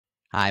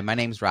Hi, my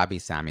name is Robbie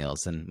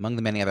Samuels, and among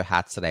the many other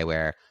hats that I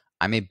wear,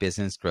 I'm a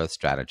business growth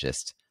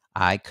strategist.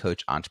 I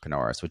coach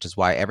entrepreneurs, which is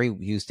why every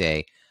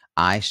Tuesday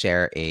I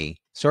share a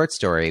short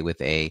story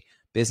with a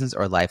business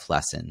or life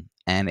lesson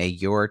and a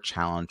Your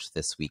Challenge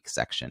This Week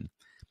section.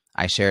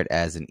 I share it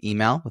as an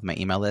email with my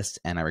email list,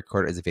 and I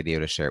record it as a video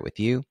to share it with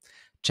you.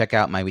 Check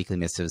out my weekly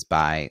missives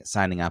by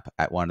signing up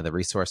at one of the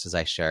resources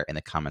I share in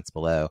the comments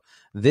below.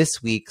 This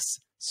week's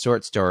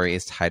short story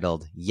is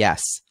titled,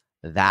 Yes,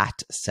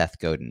 That Seth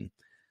Godin.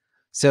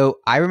 So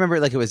I remember it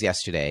like it was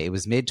yesterday. It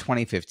was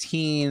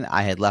mid-2015.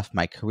 I had left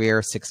my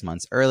career 6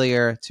 months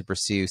earlier to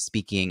pursue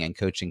speaking and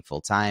coaching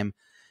full time.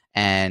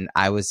 And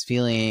I was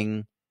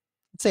feeling,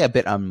 let's say, a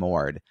bit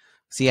unmoored.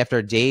 See,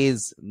 after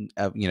days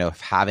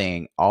of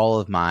having all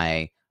of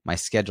my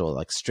schedule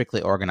like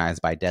strictly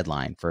organized by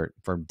deadline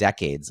for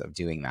decades of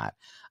doing that,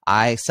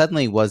 I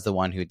suddenly was the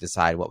one who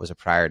decided what was a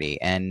priority.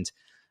 And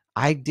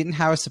I didn't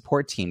have a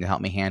support team to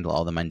help me handle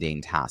all the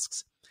mundane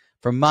tasks.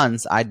 For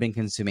months, I'd been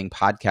consuming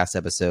podcast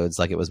episodes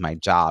like it was my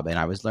job, and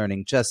I was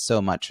learning just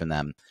so much from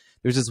them.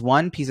 There's this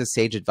one piece of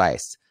sage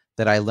advice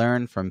that I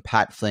learned from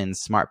Pat Flynn's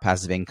Smart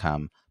Passive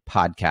Income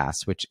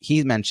podcast, which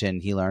he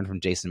mentioned he learned from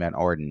Jason Van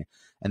Orden.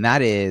 And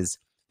that is,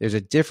 there's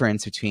a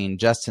difference between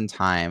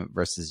just-in-time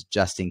versus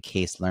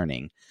just-in-case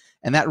learning.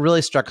 And that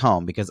really struck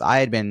home because I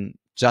had been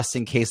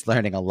just-in-case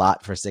learning a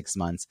lot for 6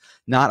 months,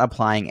 not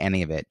applying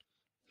any of it,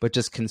 but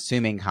just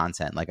consuming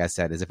content, like I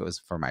said, as if it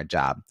was for my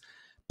job.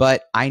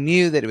 But I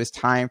knew that it was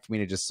time for me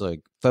to just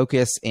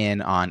focus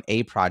in on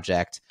a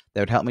project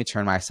that would help me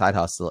turn my side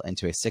hustle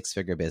into a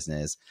six-figure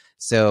business.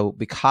 So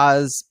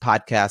because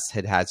podcasts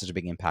had such a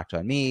big impact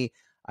on me,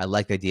 I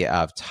liked the idea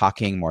of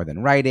talking more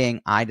than writing.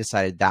 I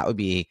decided that would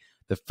be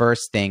the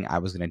first thing I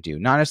was going to do,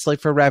 not necessarily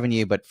for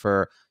revenue, but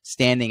for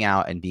standing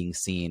out and being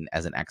seen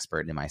as an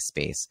expert in my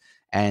space.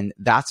 And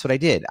that's what I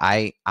did.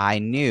 I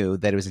knew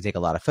that it was going to take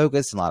a lot of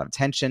focus and a lot of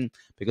attention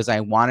because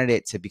I wanted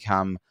it to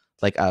become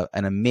like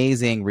an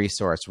amazing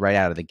resource right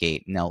out of the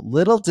gate. Now,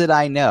 little did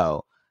I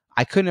know,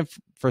 I couldn't have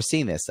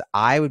foreseen this, that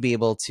I would be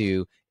able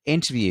to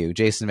interview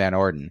Jason Van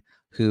Orden,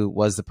 who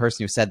was the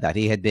person who said that.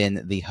 He had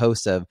been the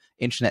host of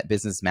Internet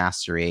Business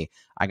Mastery.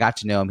 I got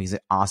to know him. He's an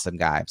awesome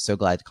guy. I'm so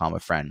glad to call him a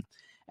friend.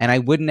 And I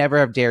would never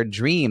have dared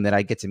dream that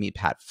I'd get to meet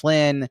Pat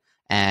Flynn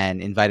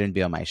and invite him to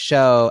be on my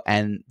show.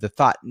 And the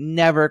thought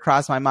never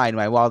crossed my mind in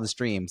my wildest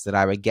dreams that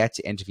I would get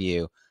to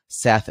interview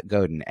Seth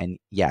Godin. And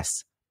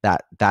yes,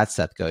 that's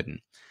Seth Godin.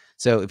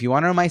 So if you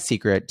want to know my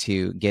secret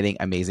to getting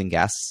amazing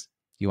guests,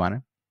 you want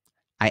to?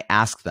 I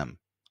ask them.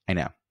 I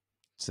know.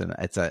 So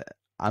it's an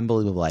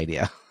unbelievable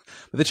idea.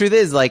 But the truth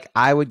is,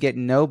 I would get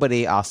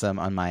nobody awesome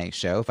on my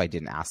show if I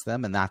didn't ask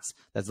them. And that's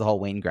the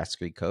whole Wayne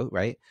Gretzky quote,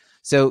 right?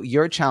 So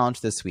your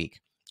challenge this week,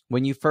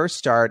 when you first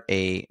start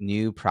a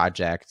new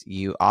project,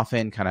 you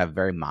often kind of have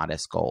very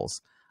modest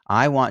goals.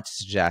 I want to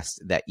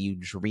suggest that you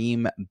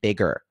dream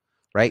bigger,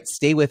 right?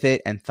 Stay with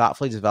it and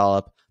thoughtfully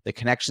develop the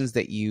connections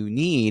that you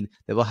need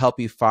that will help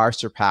you far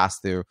surpass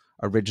the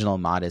original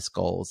modest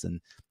goals.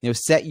 And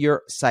set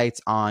your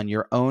sights on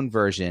your own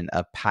version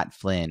of Pat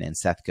Flynn and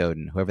Seth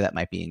Godin, whoever that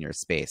might be in your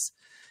space.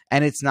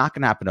 And it's not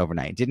going to happen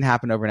overnight. It didn't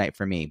happen overnight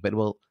for me, but it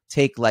will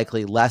take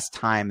likely less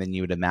time than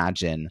you would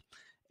imagine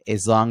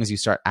as long as you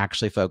start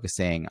actually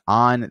focusing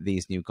on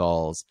these new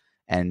goals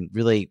and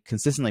really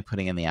consistently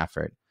putting in the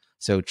effort.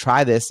 So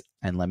try this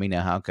and let me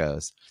know how it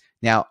goes.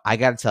 Now, I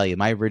got to tell you,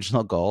 my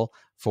original goal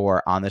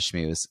for On the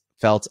Schmooze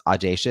felt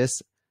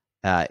audacious.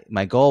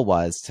 My goal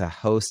was to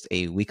host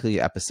a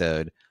weekly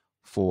episode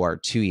for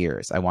 2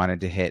 years. I wanted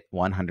to hit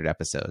 100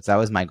 episodes. That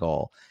was my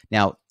goal.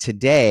 Now,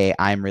 today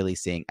I'm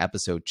releasing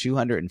episode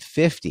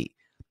 250.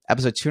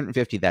 Episode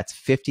 250, that's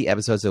 50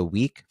 episodes a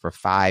week for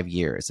 5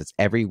 years. It's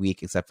every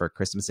week except for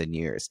Christmas and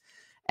New Year's.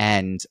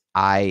 And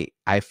I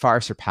far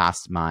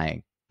surpassed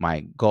my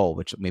goal,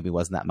 which maybe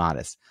wasn't that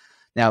modest.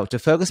 Now, to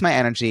focus my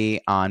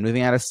energy on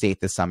moving out of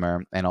state this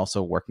summer and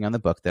also working on the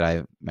book that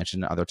I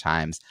mentioned other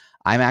times,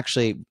 I'm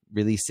actually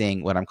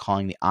releasing what I'm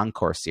calling the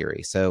Encore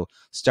series. So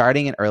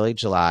starting in early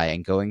July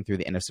and going through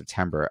the end of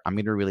September, I'm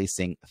going to be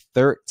releasing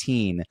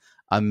 13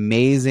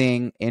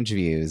 amazing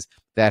interviews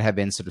that have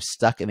been sort of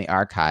stuck in the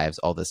archives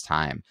all this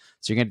time.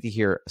 So you're going to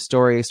hear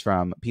stories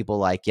from people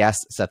like, yes,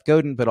 Seth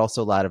Godin, but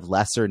also a lot of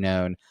lesser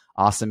known,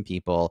 awesome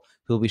people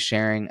who will be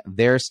sharing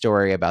their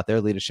story about their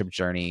leadership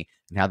journey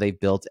and how they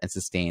built and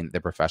sustained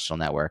their professional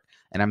network.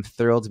 And I'm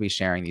thrilled to be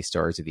sharing these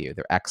stories with you.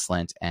 They're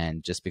excellent.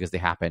 And just because they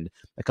happened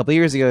a couple of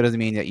years ago doesn't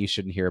mean that you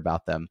shouldn't hear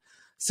about them.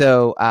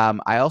 So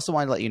I also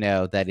want to let you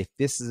know that if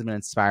this has been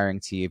inspiring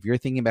to you, if you're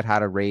thinking about how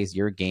to raise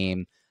your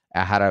game,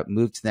 how to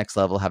move to the next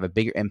level, have a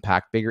bigger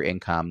impact, bigger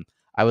income,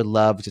 I would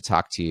love to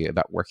talk to you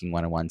about working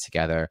one-on-one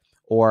together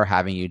or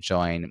having you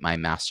join my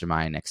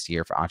mastermind next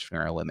year for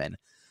entrepreneurial women.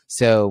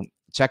 So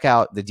check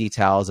out the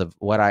details of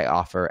what I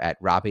offer at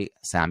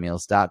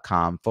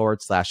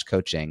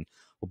robbiesamuels.com/coaching.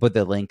 We'll put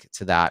the link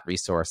to that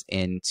resource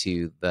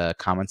into the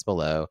comments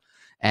below.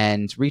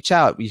 And reach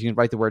out. You can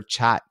write the word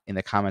chat in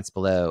the comments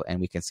below and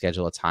we can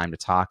schedule a time to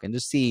talk and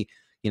just see,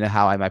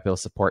 how I might be able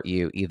to support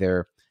you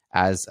either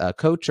as a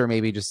coach, or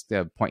maybe just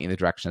point you in the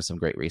direction of some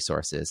great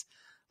resources.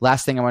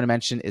 Last thing I want to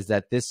mention is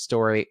that this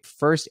story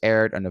first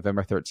aired on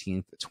November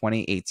 13th,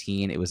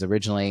 2018. It was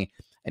originally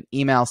an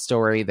email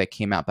story that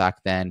came out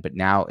back then, but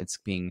now it's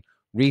being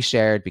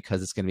reshared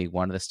because it's going to be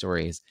one of the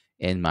stories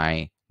in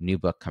my new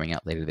book coming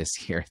out later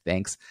this year.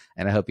 Thanks,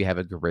 and I hope you have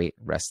a great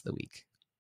rest of the week.